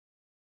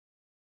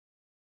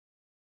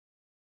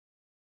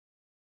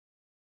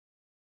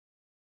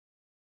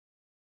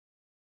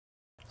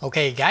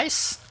Okay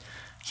guys,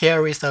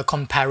 here is the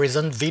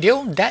comparison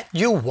video that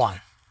you want.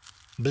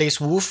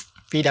 Blitzwolf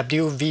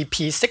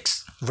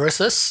BW-VP6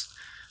 versus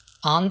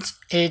AUN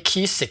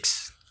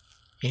AKEY6.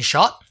 In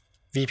short,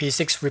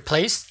 VP6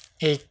 replaced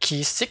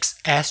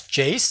AKEY6 as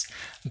Jayce's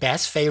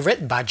best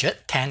favorite budget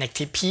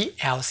 1080p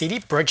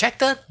LCD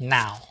projector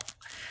now.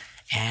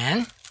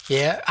 And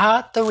here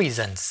are the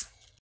reasons.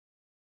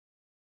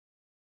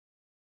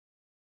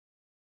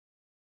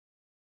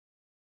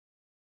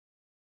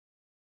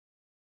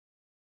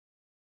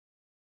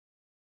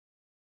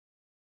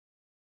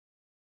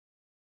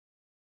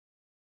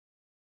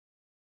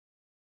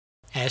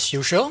 As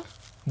usual,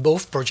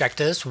 both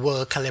projectors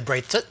were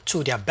calibrated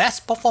to their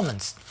best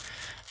performance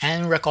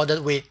and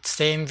recorded with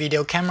same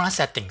video camera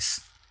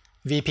settings.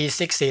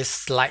 VP6 is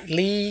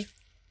slightly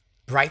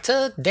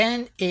brighter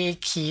than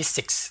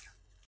AKEY6.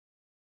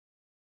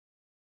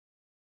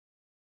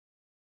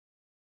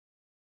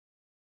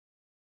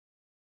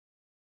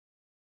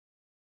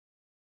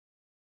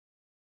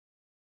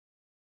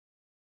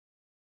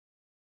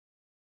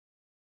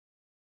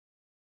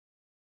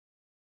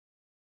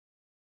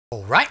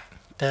 Alright,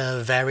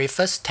 the very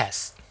first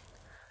test.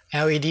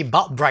 LED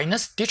bulb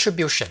brightness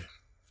distribution.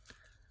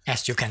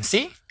 As you can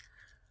see,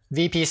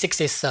 VP6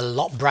 is a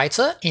lot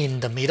brighter in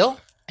the middle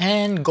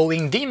and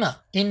going dimmer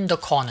in the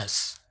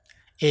corners.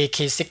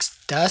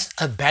 AKEY6 does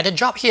a better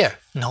job here,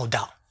 no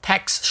doubt.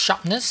 Text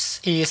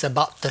sharpness is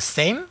about the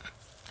same.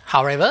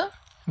 However,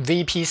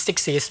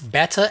 VP6 is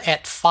better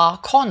at far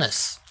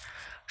corners,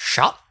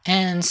 sharp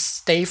and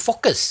stay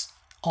focused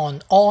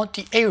on all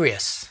the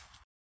areas.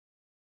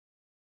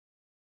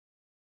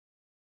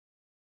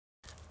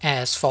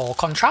 As for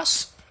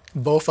contrast,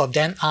 both of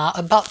them are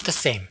about the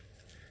same.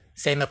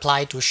 Same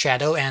apply to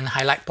shadow and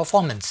highlight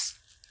performance.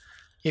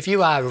 If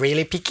you are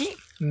really picky,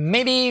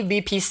 maybe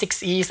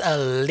VP6 is a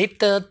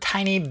little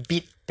tiny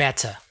bit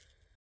better.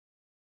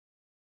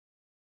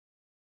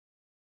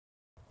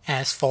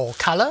 As for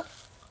color,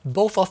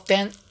 both of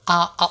them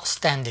are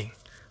outstanding,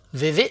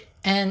 vivid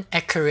and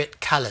accurate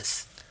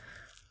colors.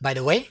 By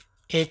the way,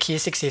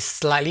 AKEY6 is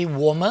slightly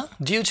warmer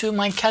due to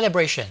my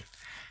calibration,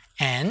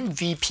 and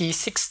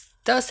VP6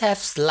 does have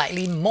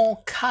slightly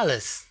more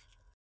colors.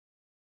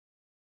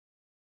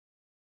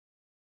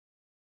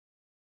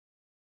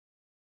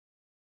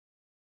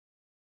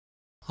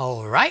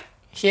 Alright,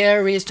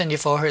 here is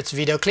 24Hz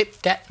video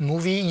clip that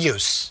movie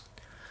used.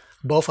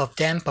 Both of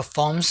them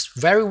performs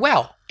very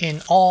well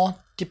in all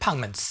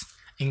departments,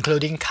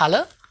 including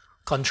color,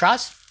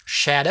 contrast,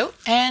 shadow,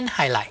 and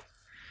highlight.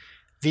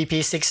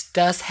 VP6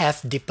 does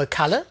have deeper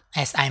color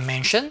as I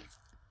mentioned.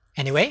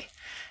 Anyway,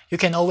 you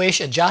can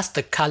always adjust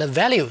the color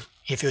value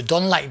if you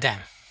don't like them.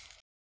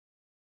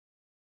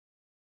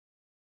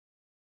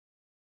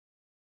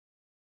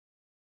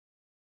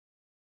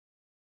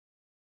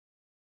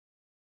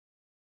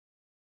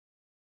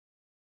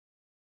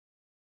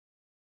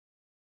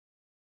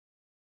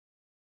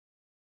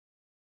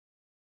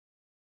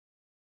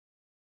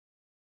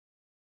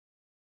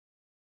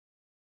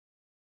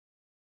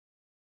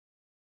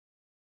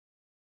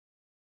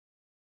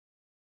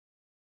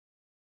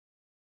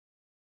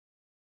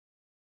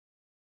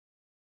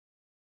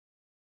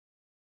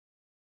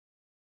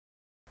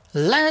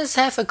 Let's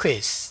have a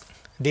quiz.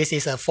 This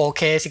is a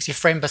 4K 60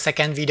 frames per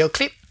second video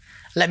clip.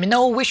 Let me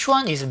know which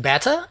one is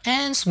better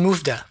and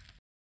smoother.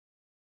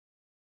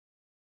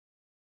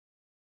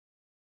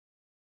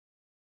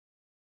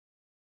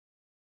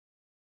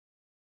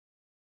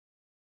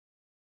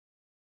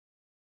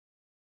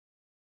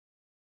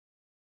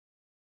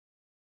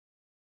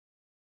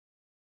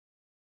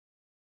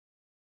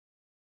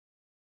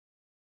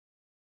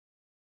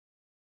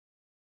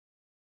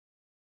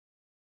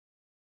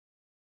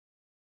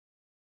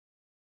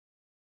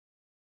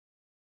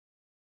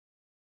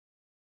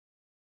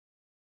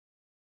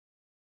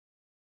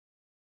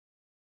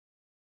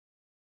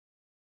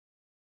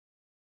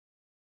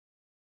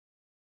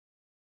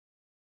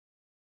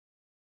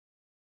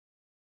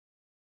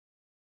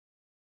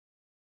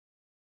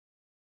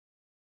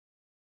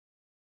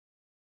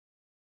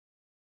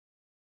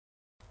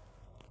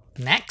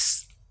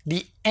 Next,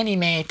 the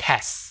anime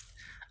test.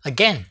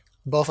 Again,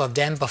 both of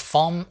them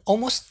perform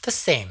almost the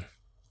same.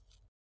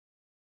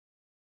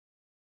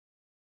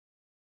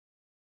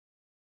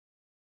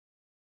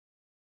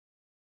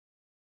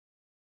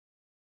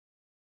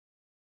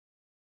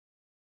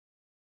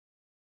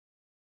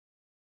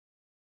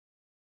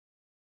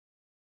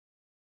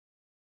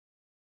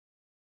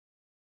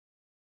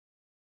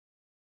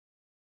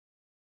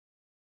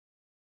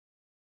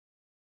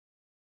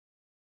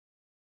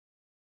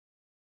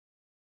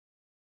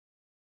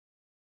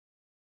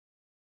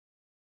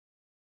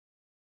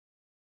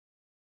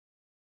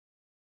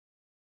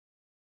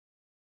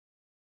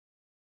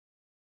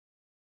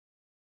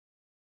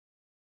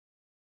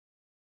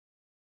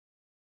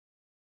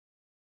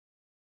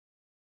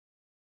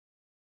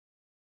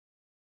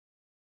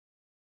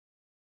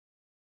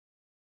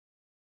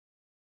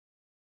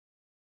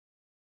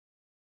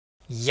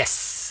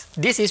 Yes,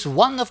 this is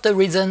one of the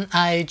reasons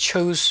I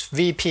chose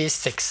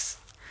VP6.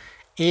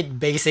 It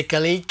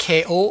basically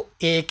KO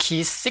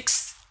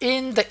AKEY6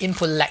 in the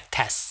input lag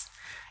test.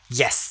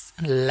 Yes,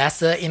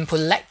 lesser input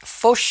lag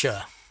for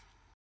sure.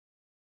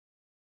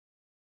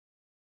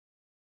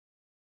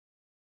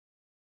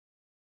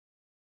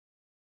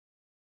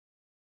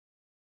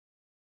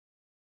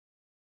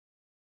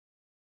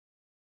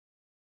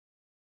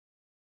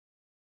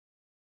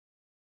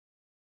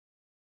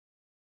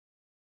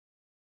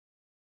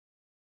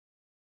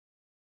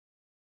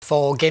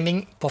 For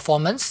gaming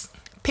performance,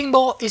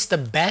 pinball is the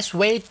best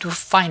way to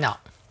find out.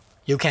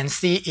 You can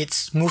see its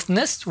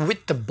smoothness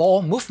with the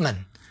ball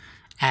movement.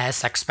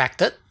 As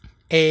expected,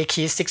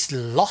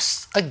 AKEY6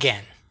 lost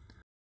again.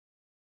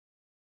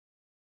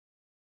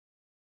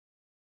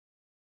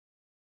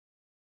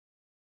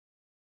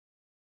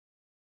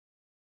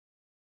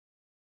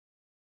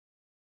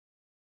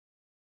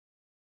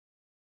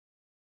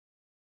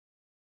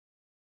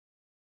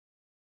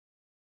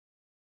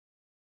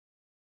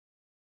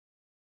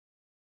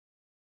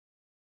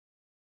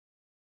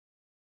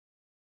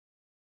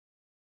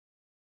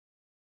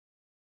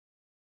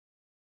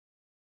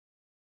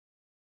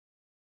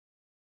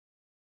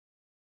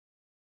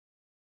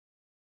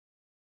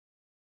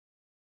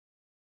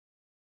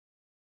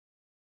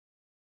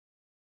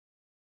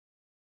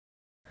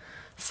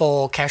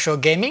 For casual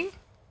gaming,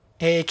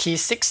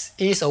 AKEY6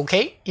 is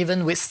okay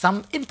even with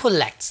some input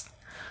lags.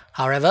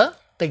 However,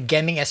 the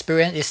gaming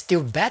experience is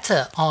still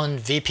better on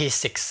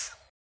VP6.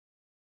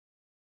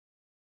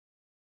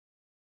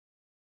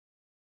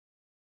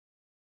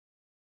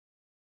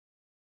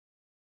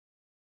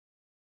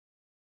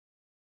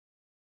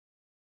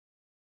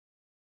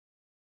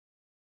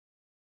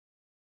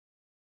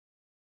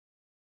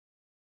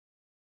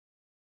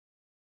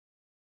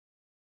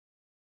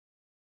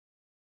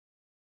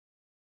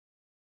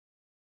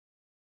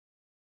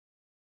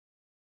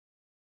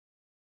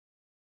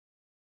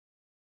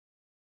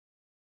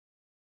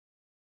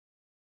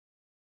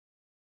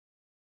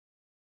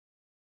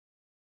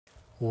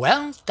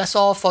 Well, that's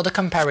all for the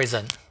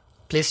comparison.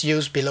 Please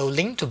use below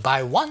link to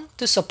buy one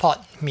to support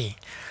me.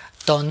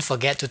 Don't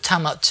forget to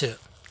thumb up too.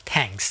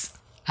 Thanks.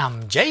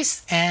 I'm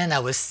Jayce and I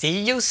will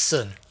see you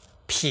soon.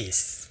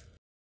 Peace.